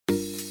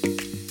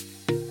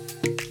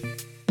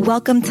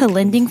Welcome to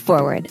Lending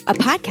Forward, a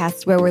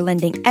podcast where we're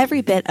lending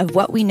every bit of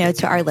what we know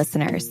to our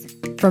listeners.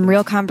 From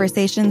real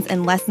conversations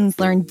and lessons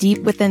learned deep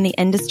within the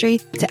industry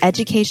to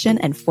education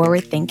and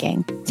forward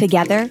thinking.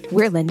 Together,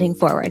 we're lending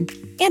forward.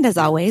 And as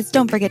always,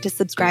 don't forget to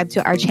subscribe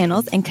to our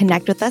channels and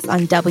connect with us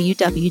on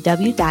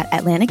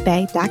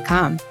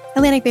www.atlanticbay.com.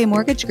 Atlantic Bay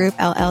Mortgage Group,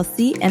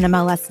 LLC,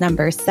 NMLS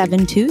number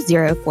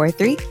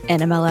 72043,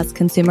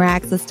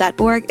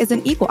 NMLSconsumeraccess.org is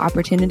an equal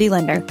opportunity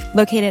lender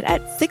located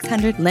at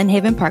 600 Lynn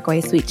Haven Parkway,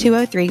 Suite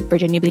 203,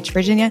 Virginia Beach,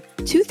 Virginia,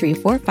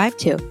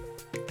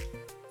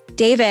 23452.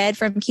 David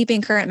from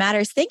Keeping Current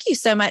Matters, thank you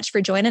so much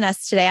for joining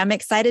us today. I'm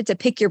excited to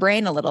pick your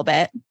brain a little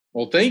bit.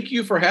 Well, thank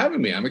you for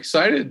having me. I'm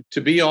excited to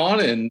be on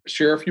and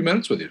share a few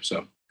minutes with you.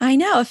 I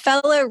know, a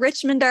fellow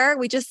Richmonder,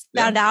 we just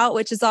found out,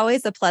 which is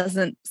always a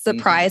pleasant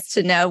surprise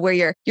to know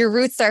where your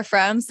roots are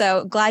from.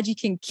 So glad you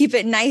can keep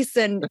it nice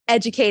and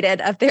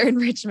educated up there in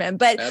Richmond.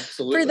 But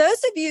for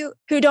those of you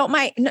who don't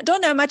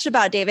know much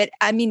about David,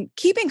 I mean,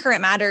 Keeping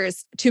Current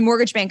Matters to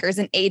mortgage bankers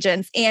and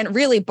agents and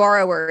really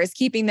borrowers,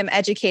 keeping them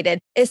educated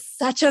is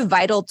such a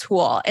vital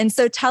tool. And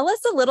so tell us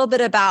a little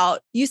bit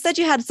about, you said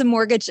you had some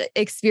mortgage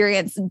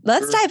experience.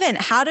 Let's dive in.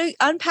 How to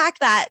unpack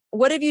that?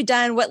 What have you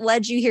done? What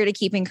led you here to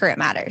Keeping Current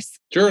Matters?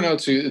 Sure. No,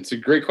 it's a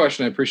great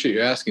question. I appreciate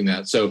you asking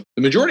that. So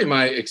the majority of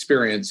my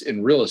experience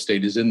in real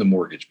estate is in the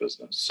mortgage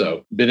business.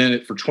 So been in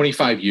it for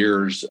 25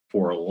 years,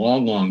 for a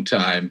long, long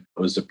time.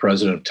 I was the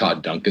president of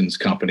Todd Duncan's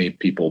company.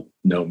 People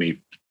know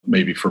me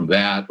maybe from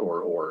that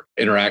or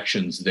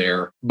interactions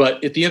there.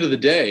 But at the end of the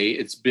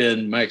day,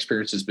 my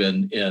experience has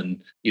been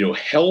in,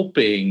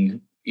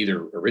 helping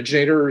either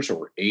originators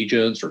or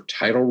agents or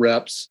title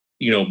reps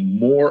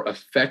more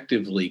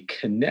effectively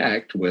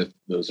connect with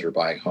those that are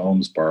buying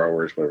homes,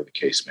 borrowers, whatever the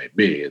case may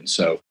be. And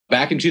so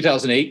back in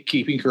 2008,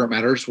 Keeping Current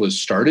Matters was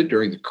started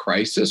during the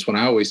crisis, when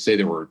I always say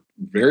there were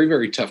very,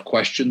 very tough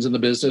questions in the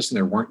business and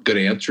there weren't good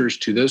answers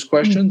to those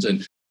questions.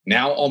 And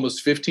now,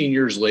 almost 15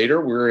 years later,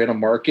 we're in a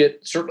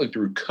market, certainly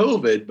through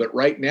COVID, but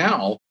right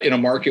now in a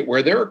market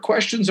where there are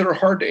questions that are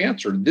hard to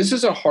answer. This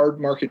is a hard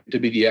market to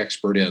be the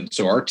expert in.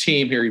 So our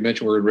team here, you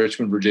mentioned we're in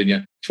Richmond,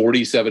 Virginia,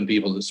 47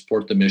 people that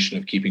support the mission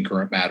of Keeping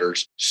Current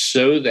Matters,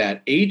 so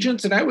that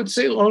agents, and I would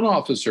say loan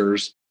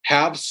officers,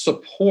 have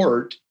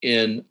support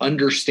in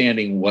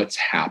understanding what's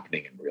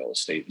happening in real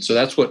estate. And so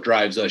that's what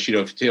drives us.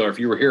 Taylor, if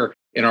you were here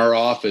in our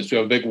office, we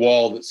have a big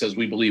wall that says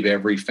we believe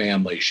every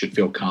family should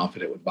feel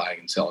confident with buying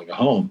and selling a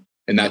home.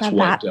 And that's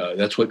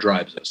what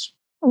drives us.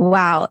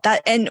 Wow.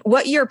 And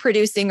what you're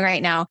producing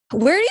right now,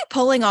 where are you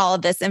pulling all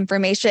of this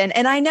information?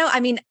 And I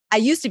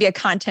used to be a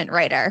content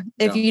writer,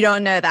 if you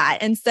don't know that.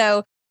 And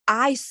so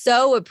I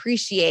so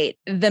appreciate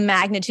the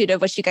magnitude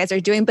of what you guys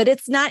are doing, but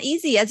it's not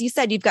easy. As you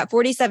said, you've got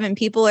 47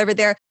 people over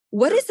there.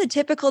 What is a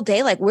typical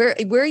day like? Where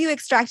are you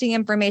extracting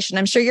information?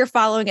 I'm sure you're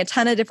following a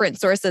ton of different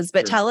sources,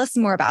 but tell us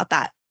more about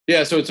that.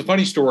 Yeah, so it's a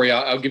funny story.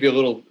 I'll give you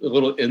a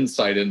little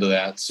insight into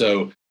that.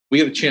 So we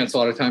get a chance a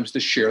lot of times to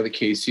share the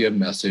KCM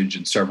message,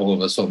 and several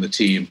of us on the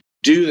team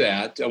do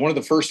that. One of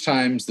the first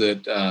times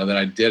that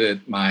I did it,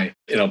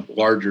 in a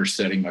larger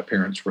setting, my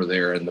parents were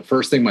there, and the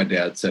first thing my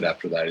dad said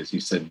after that is he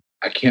said,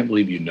 "I can't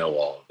believe you know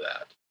all of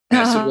that." And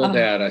I said, "Well,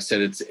 Dad," I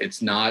said,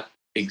 it's not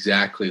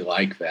exactly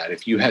like that.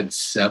 If you had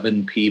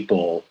 7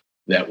 people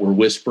that were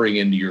whispering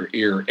into your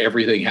ear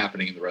everything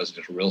happening in the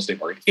residential real estate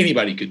market,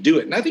 anybody could do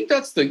it. And I think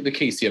that's the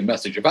KCM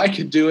message. If I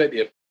could do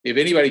it, if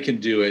anybody can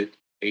do it,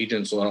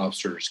 agents, loan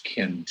officers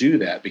can do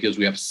that, because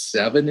we have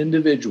 7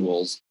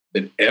 individuals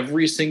that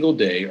every single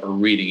day are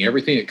reading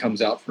everything that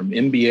comes out from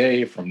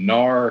MBA, from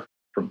NAR,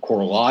 from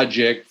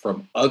CoreLogic,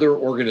 from other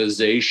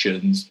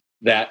organizations,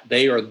 that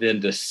they are then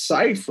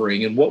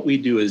deciphering. And what we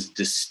do is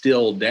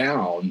distill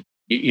down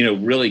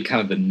really kind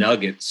of the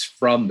nuggets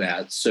from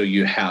that. So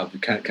you have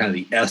kind of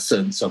the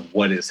essence of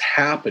what is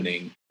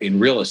happening in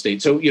real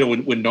estate. So,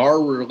 when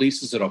NAR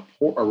releases a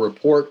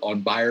report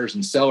on buyers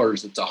and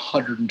sellers, it's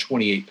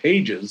 128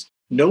 pages.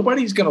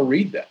 Nobody's going to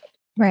read that.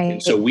 Right.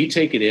 And so we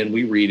take it in,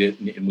 we read it,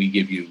 and we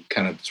give you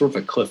kind of sort of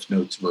a Cliff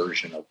Notes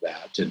version of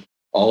that. And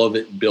all of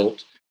it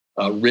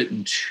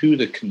written to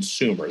the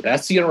consumer.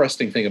 That's the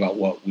interesting thing about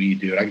what we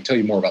do. And I can tell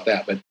you more about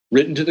that, but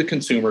written to the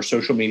consumer,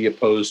 social media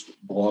post,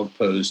 blog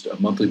post,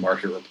 a monthly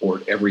market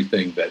report,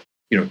 everything that,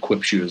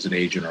 equips you as an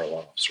agent or a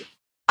loan officer.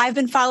 I've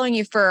been following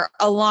you for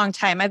a long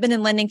time. I've been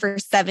in lending for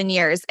 7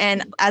 years.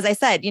 And as I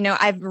said,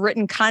 I've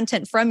written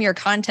content from your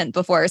content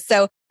before.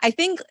 So I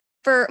think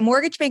for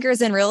mortgage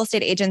bankers and real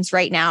estate agents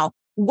right now,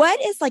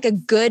 what is like a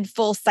good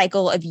full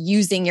cycle of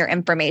using your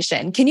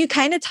information? Can you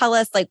kind of tell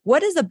us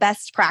what is the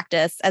best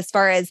practice as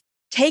far as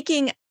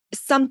taking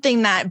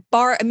something that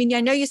I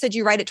know you said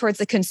you write it towards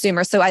the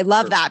consumer. So I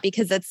love that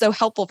because it's so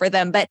helpful for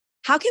them. But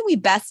how can we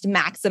best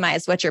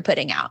maximize what you're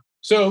putting out?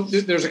 So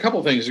there's a couple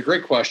of things. It's a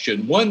great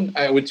question. One,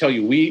 I would tell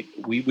you, we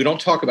don't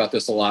talk about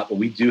this a lot, but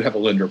we do have a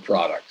lender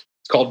product.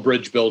 It's called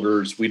Bridge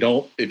Builders.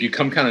 If you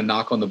come kind of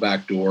knock on the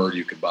back door,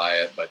 you can buy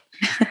it. But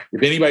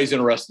if anybody's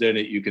interested in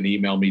it, you can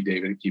email me,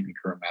 David at Keeping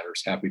Current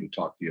Matters. Happy to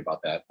talk to you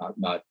about that. I'm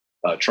not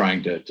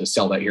trying to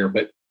sell that here,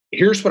 but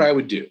here's what I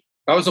would do.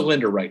 If I was a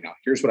lender right now,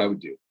 here's what I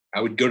would do.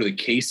 I would go to the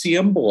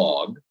KCM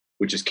blog,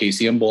 which is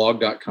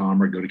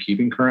kcmblog.com, or go to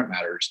Keeping Current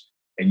Matters,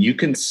 and you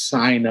can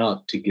sign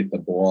up to get the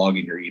blog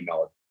in your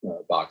email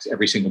box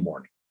every single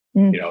morning.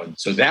 And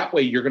so that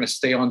way you're going to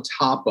stay on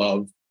top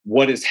of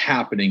what is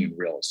happening in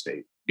real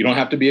estate. You don't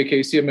have to be a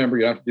KCM member.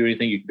 You don't have to do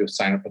anything. You can go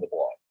sign up for the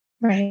blog.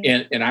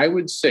 Right. And I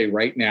would say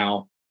right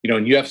now,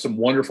 and you have some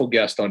wonderful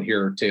guests on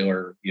here,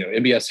 Taylor,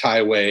 MBS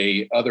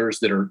Highway, others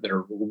that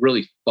are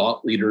really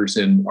thought leaders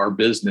in our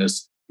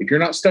business. If you're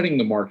not studying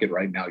the market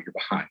right now, you're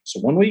behind. So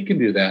one way you can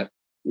do that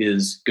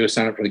is go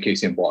sign up for the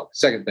KCM blog.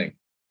 Second thing,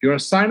 if you want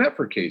to sign up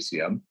for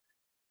KCM,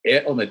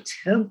 on the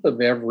 10th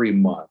of every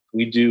month,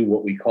 we do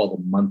what we call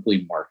the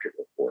monthly market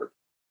report.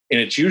 And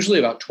it's usually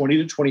about 20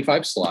 to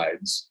 25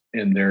 slides.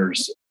 And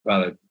there's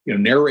about a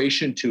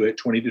narration to it,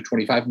 20 to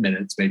 25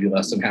 minutes, maybe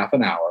less than half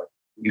an hour.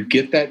 You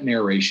get that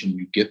narration,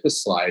 you get the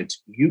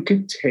slides, you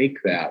can take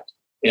that.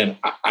 And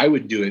I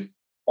would do it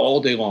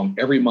all day long,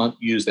 every month.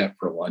 Use that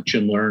for lunch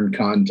and learn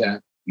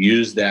content.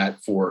 Use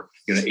that for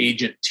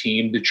agent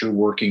team that you're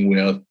working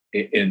with,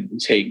 and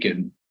take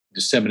and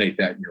disseminate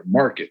that in your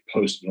market,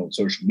 post it on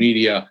social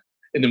media.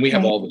 And then we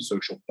have all the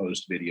social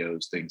post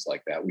videos, things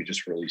like that. We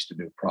just released a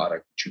new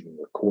product that you can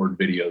record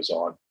videos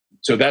on.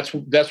 So that's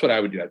what I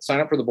would do. I'd sign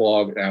up for the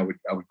blog, and I would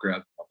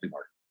grab the monthly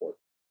market report.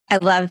 I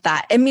love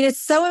that. I mean,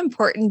 it's so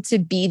important to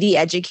be the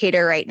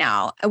educator right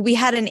now. We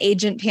had an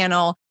agent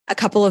panel a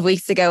couple of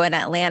weeks ago in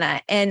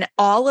Atlanta, and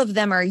all of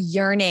them are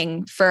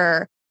yearning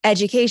for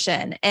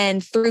education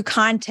and through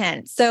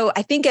content. So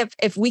I think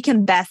if we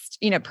can best,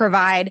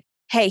 provide,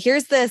 hey,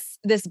 here's this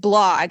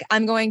blog,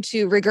 I'm going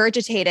to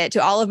regurgitate it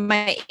to all of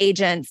my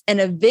agents in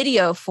a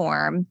video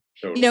form.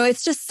 Totally.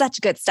 It's just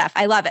such good stuff.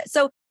 I love it.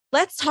 So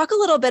let's talk a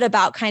little bit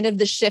about kind of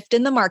the shift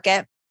in the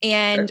market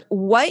and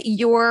what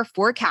your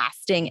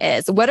forecasting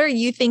is. What are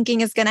you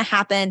thinking is going to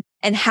happen,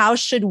 and how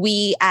should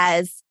we,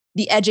 as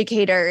the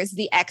educators,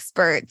 the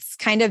experts,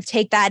 kind of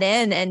take that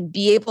in and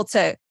be able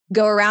to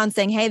go around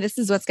saying, hey, this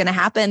is what's going to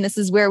happen. This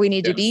is where we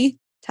need to be.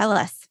 Tell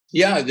us.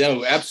 Yeah,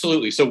 no,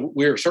 absolutely. So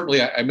we're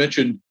certainly, I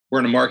mentioned we're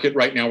in a market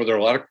right now where there are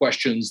a lot of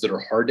questions that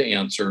are hard to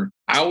answer.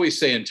 I always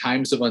say in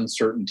times of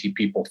uncertainty,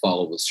 people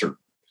follow the certain.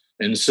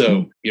 And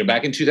so,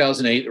 back in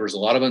 2008, there was a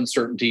lot of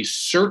uncertainty.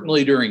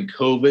 Certainly during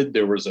COVID,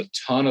 there was a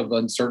ton of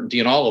uncertainty,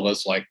 and all of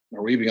us like,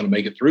 are we even going to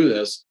make it through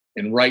this?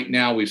 And right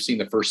now we've seen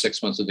the first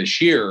 6 months of this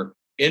year,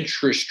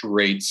 interest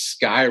rates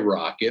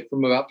skyrocket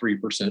from about 3%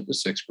 to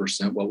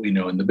 6%, what we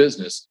know in the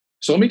business.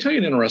 So let me tell you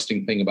an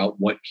interesting thing about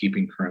what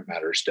Keeping Current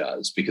Matters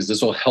does, because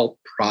this will help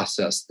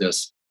process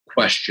this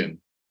question.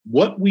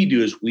 What we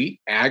do is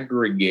we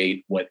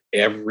aggregate what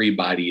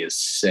everybody is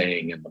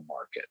saying in the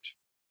market.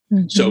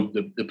 Mm-hmm. So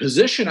the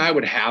position I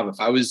would have if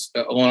I was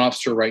a loan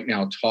officer right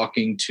now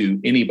talking to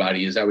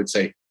anybody is I would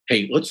say,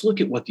 hey, let's look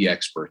at what the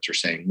experts are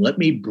saying. Let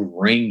me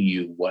bring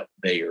you what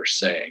they are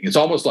saying. It's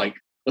almost like,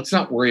 let's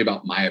not worry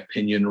about my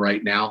opinion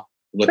right now.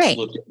 Let's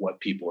look at what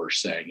people are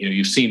saying.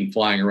 You've seen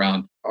flying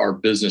around our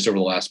business over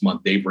the last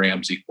month, Dave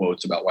Ramsey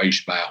quotes about why you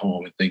should buy a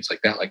home and things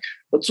like that. Like,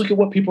 let's look at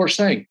what people are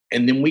saying.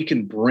 And then we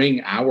can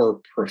bring our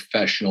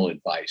professional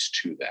advice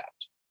to that.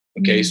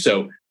 Okay. Mm-hmm.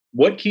 So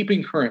what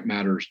Keeping Current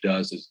Matters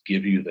does is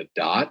give you the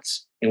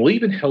dots, and we'll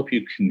even help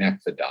you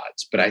connect the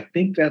dots. But I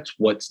think that's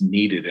what's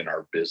needed in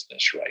our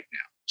business right now.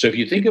 So if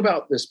you think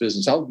about this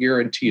business, I'll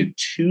guarantee you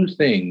two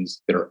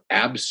things that are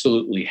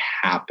absolutely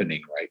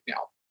happening right now.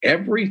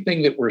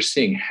 Everything that we're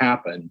seeing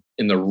happen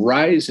in the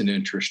rise in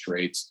interest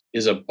rates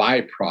is a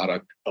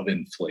byproduct of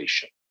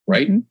inflation,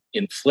 right? Mm-hmm.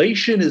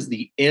 Inflation is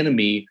the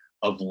enemy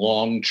of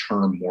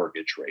long-term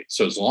mortgage rates.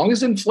 So as long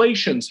as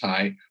inflation's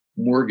high,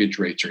 mortgage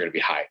rates are going to be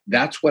high.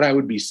 That's what I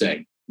would be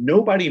saying.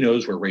 Nobody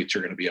knows where rates are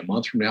going to be a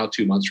month from now,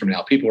 2 months from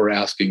now. People are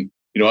asking,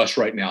 us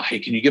right now, hey,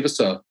 can you give us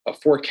a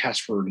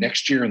forecast for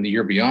next year and the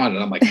year beyond?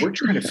 And I'm like, we're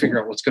trying to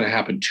figure out what's going to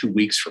happen 2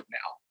 weeks from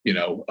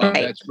now.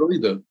 That's really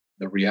the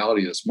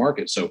reality of this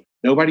market. So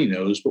nobody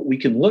knows, but we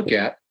can look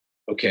at,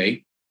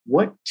 okay,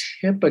 what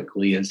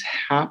typically has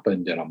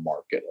happened in a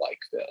market like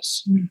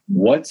this? Mm-hmm.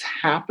 What's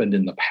happened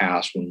in the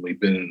past when we've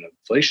been in an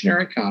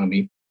inflationary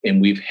economy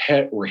and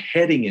we're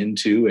heading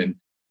into, and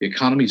the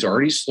economy's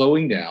already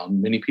slowing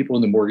down. Many people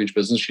in the mortgage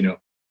business,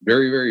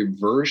 very, very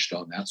versed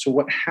on that. So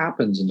what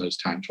happens in those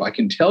times? Well, I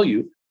can tell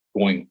you,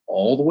 going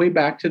all the way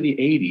back to the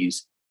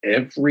 80s,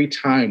 every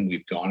time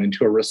we've gone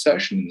into a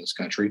recession in this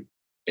country,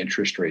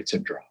 interest rates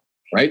have dropped,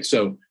 right?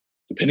 So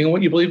depending on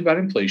what you believe about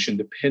inflation,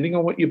 depending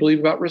on what you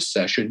believe about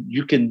recession,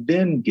 you can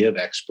then give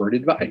expert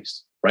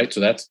advice, right? So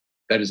that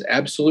is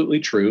absolutely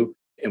true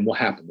and will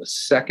happen. The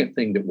second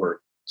thing that we're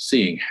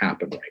seeing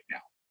happen right now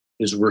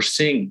is we're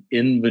seeing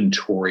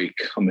inventory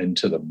come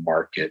into the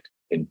market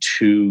in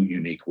two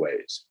unique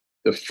ways.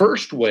 The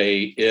first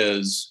way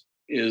is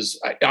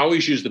I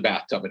always use the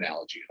bathtub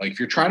analogy. Like if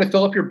you're trying to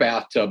fill up your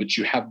bathtub, but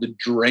you have the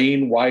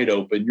drain wide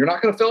open, you're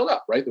not going to fill it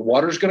up, right? The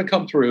water's going to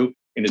come through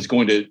and it's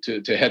going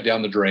to head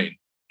down the drain.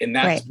 And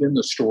that's been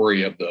the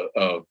story of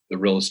the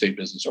real estate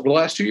business over the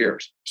last 2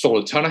 years.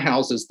 Sold a ton of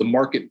houses. The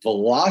market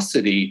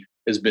velocity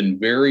has been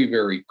very,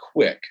 very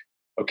quick.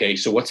 Okay,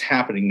 so what's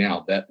happening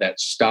now? That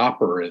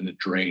stopper in the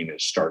drain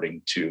is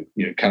starting to,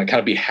 kind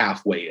of be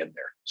halfway in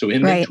there. So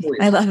inventory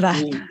I love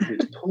that.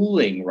 is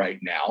pooling right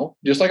now,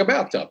 just like a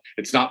bathtub.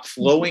 It's not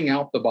flowing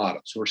out the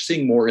bottom. So we're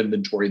seeing more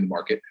inventory in the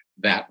market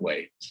that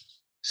way.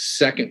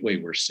 Second way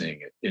we're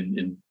seeing it,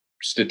 in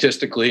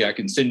statistically, I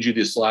can send you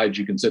the slides.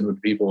 You can send them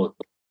to people if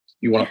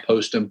you want to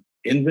post them.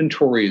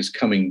 Inventory is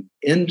coming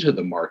into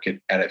the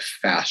market at a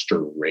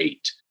faster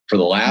rate. For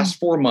the last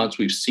 4 months,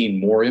 we've seen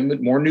more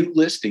new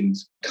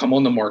listings come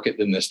on the market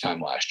than this time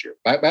last year,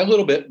 by a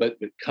little bit, but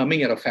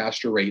coming at a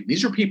faster rate.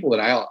 These are people that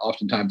I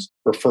oftentimes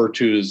refer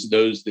to as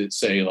those that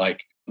say,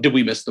 like, did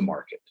we miss the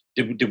market?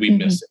 Did we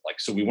miss it? Like,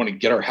 so we want to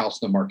get our house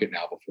in the market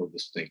now before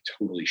this thing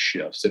totally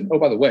shifts. And oh,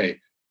 by the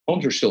way,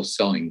 homes are still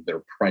selling.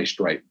 They're priced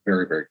right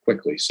very, very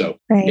quickly. So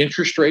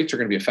interest rates are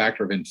going to be a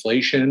factor of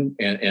inflation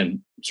and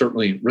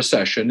certainly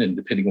recession. And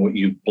depending on what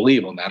you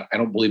believe on that, I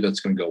don't believe that's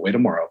going to go away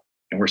tomorrow.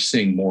 And we're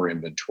seeing more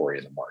inventory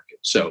in the market.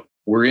 So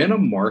we're in a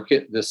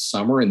market this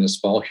summer and this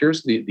fall.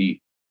 Here's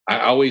I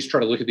always try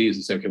to look at these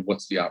and say, okay,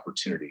 what's the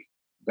opportunity?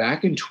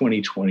 Back in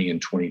 2020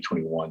 and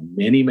 2021,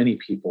 many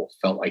people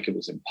felt like it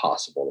was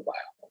impossible to buy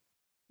a home.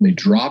 They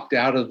dropped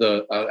out of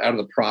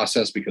the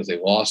process because they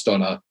lost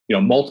on a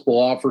multiple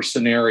offer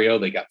scenario.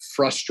 They got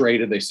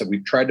frustrated. They said,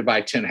 we've tried to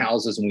buy 10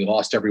 houses and we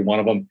lost every one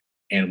of them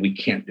and we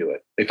can't do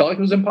it. They felt like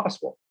it was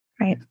impossible.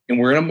 Right. And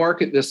we're in a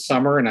market this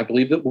summer, and I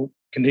believe that we'll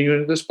continue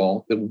into this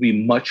fall, that will be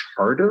much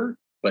harder,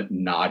 but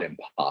not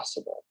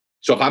impossible.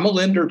 So if I'm a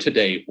lender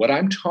today, what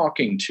I'm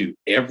talking to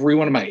every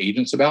one of my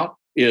agents about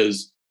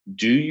is,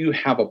 do you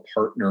have a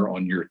partner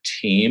on your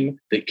team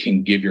that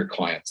can give your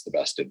clients the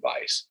best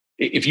advice?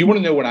 If you want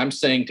to know what I'm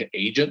saying to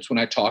agents when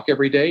I talk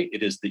every day,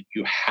 it is that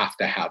you have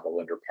to have a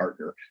lender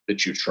partner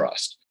that you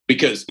trust.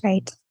 Because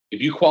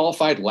if you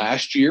qualified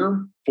last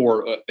year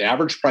for the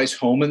average price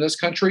home in this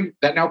country,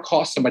 that now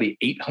costs somebody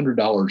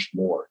 $800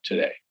 more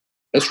today.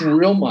 That's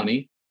real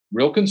money,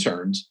 real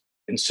concerns.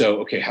 And so,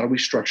 okay, how do we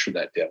structure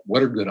that debt?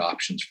 What are good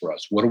options for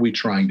us? What are we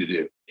trying to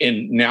do?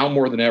 And now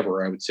more than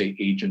ever, I would say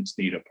agents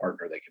need a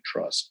partner they can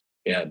trust.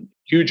 And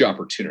huge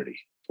opportunity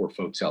for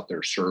folks out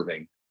there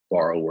serving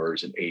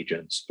borrowers and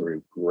agents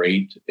through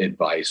great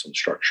advice on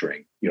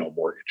structuring,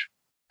 mortgage.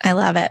 I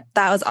love it.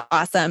 That was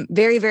awesome.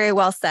 Very, very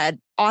well said.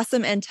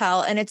 Awesome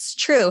intel. And it's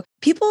true.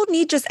 People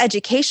need just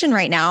education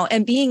right now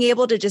and being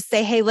able to just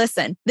say, hey,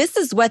 listen, this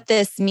is what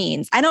this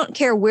means. I don't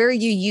care where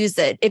you use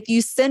it. If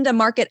you send a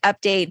market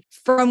update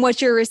from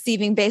what you're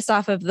receiving based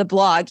off of the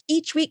blog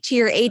each week to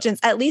your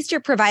agents, at least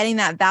you're providing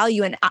that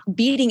value and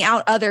beating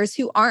out others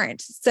who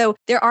aren't. So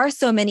there are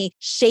so many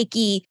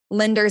shaky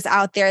lenders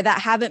out there that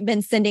haven't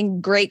been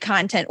sending great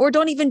content or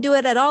don't even do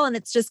it at all. And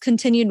it's just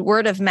continued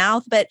word of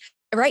mouth. But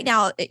right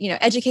now,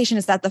 education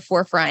is at the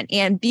forefront,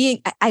 and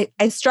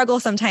I struggle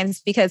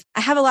sometimes because I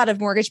have a lot of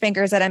mortgage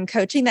bankers that I'm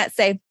coaching that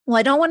say, well,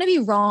 I don't want to be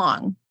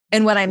wrong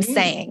in what I'm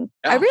saying.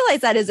 I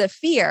realize that is a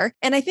fear.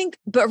 And I think,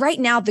 but right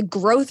now the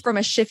growth from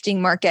a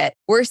shifting market,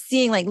 we're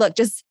seeing like, look,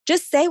 just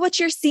say what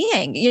you're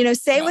seeing,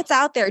 say what's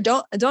out there.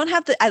 Don't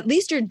have to, at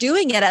least you're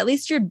doing it. At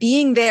least you're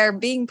being there,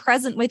 being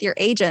present with your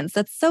agents.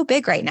 That's so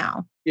big right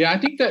now. Yeah. I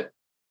think that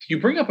you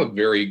bring up a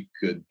very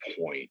good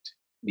point.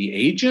 The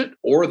agent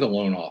or the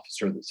loan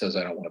officer that says,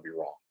 I don't want to be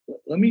wrong.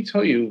 Let me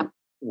tell you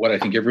what I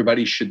think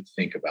everybody should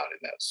think about in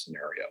that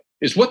scenario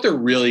is what they're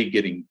really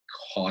getting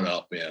caught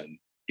up in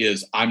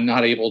is I'm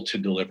not able to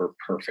deliver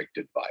perfect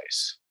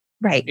advice.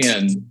 Right.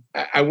 And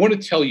I want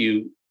to tell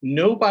you,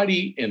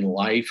 nobody in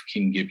life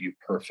can give you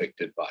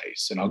perfect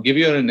advice. And I'll give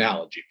you an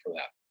analogy for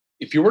that.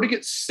 If you were to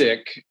get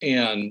sick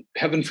and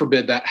heaven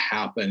forbid that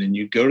happen and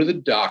you go to the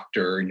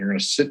doctor and you're going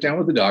to sit down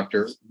with the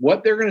doctor,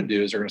 what they're going to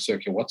do is they're going to say,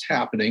 okay, what's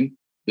happening?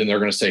 Then they're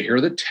going to say, here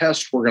are the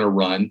tests we're going to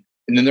run.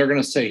 And then they're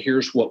going to say,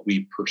 here's what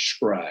we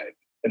prescribe.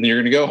 And then you're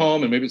going to go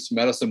home and maybe it's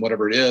medicine,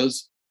 whatever it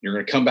is. You're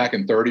going to come back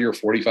in 30 or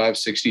 45,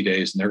 60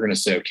 days. And they're going to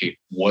say, okay,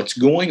 what's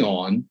going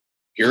on?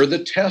 Here are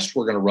the tests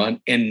we're going to run.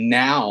 And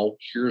now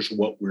here's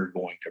what we're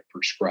going to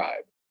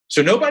prescribe.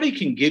 So nobody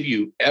can give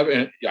you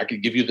evidence. I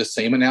could give you the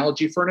same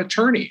analogy for an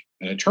attorney.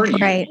 An attorney,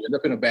 right. You end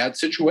up in a bad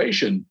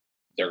situation.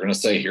 They're going to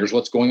say, here's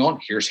what's going on.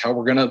 Here's how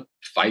we're going to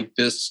fight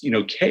this,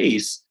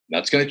 case.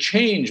 That's going to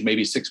change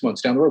maybe 6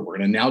 months down the road. We're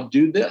going to now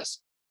do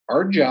this.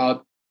 Our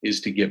job is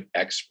to give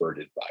expert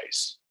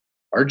advice.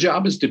 Our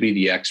job is to be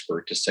the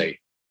expert to say,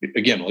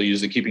 again, we'll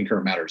use the Keeping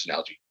Current Matters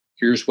analogy.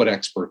 Here's what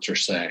experts are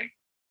saying.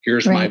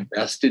 Here's my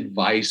best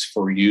advice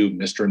for you,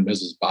 Mr. and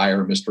Mrs.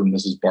 Buyer, Mr. and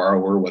Mrs.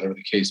 Borrower, whatever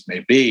the case may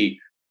be.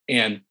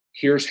 And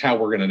here's how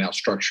we're going to now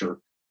structure,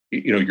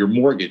 your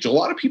mortgage. A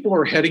lot of people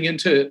are heading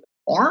into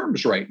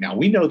ARMs right now.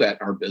 We know that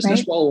in our business.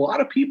 Right. Well, a lot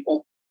of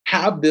people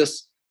have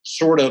this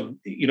sort of,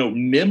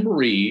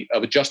 memory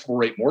of adjustable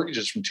rate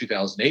mortgages from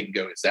 2008 and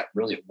go, is that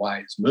really a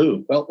wise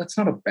move? Well, that's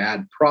not a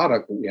bad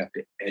product, but we have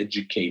to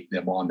educate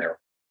them on there.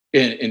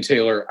 And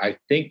Taylor, I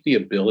think the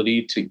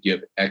ability to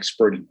give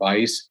expert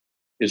advice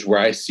is where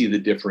I see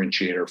the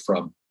differentiator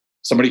from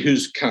somebody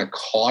who's kind of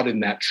caught in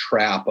that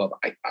trap of,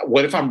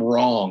 what if I'm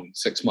wrong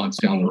 6 months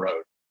down the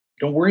road?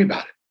 Don't worry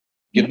about it.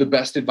 Give the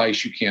best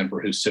advice you can for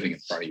who's sitting in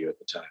front of you at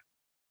the time.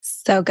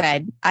 So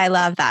good. I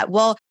love that.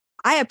 Well,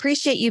 I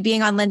appreciate you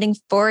being on Lending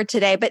Forward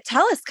today, but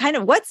tell us kind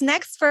of what's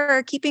next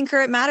for Keeping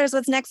Current Matters.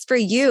 What's next for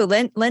you?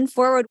 Lend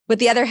Forward, what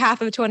the other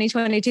half of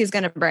 2022 is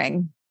going to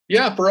bring.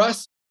 Yeah, for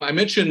us, I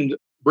mentioned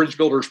Bridge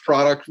Builder's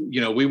product.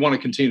 We want to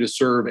continue to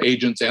serve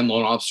agents and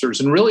loan officers.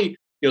 And really,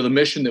 the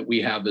mission that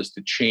we have is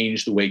to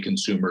change the way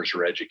consumers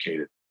are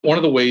educated. One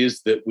of the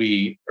ways that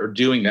we are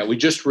doing that, we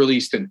just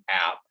released an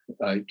app,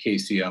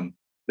 KCM,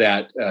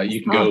 that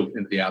you can go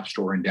into the App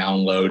Store and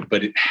download,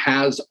 but it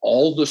has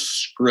all the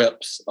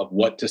scripts of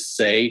what to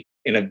say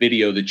in a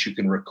video that you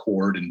can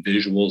record and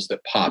visuals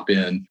that pop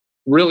in.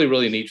 Really,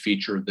 really neat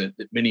feature that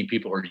many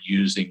people are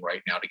using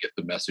right now to get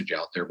the message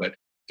out there. But if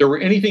there were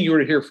anything you were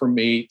to hear from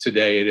me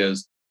today, it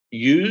is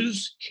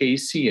use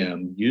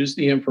KCM, use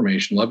the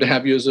information. Love to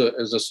have you as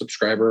a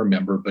subscriber or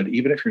member, but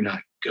even if you're not,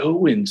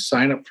 go and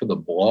sign up for the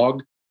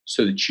blog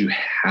so that you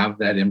have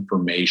that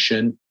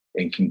information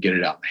and can get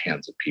it out in the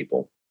hands of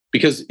people.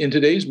 Because in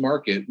today's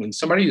market, when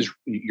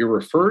you're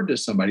referred to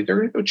somebody, they're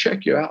going to go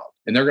check you out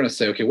and they're going to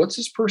say, okay, what's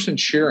this person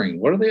sharing?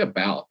 What are they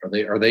about?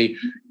 Are they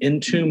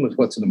in tune with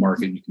what's in the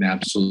market? You can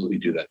absolutely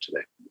do that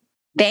today.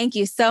 Thank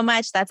you so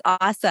much. That's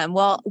awesome.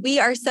 Well, we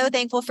are so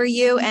thankful for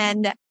you,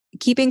 and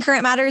Keeping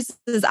Current Matters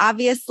is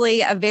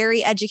obviously a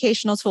very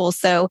educational tool.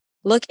 So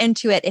look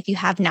into it if you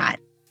have not.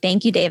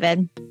 Thank you,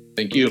 David.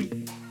 Thank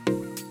you.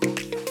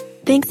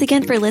 Thanks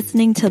again for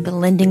listening to the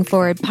Lending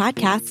Forward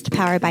podcast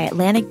powered by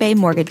Atlantic Bay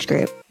Mortgage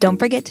Group. Don't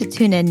forget to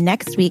tune in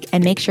next week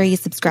and make sure you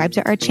subscribe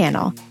to our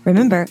channel.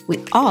 Remember, we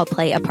all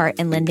play a part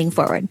in lending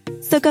forward.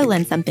 So go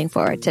lend something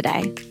forward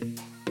today.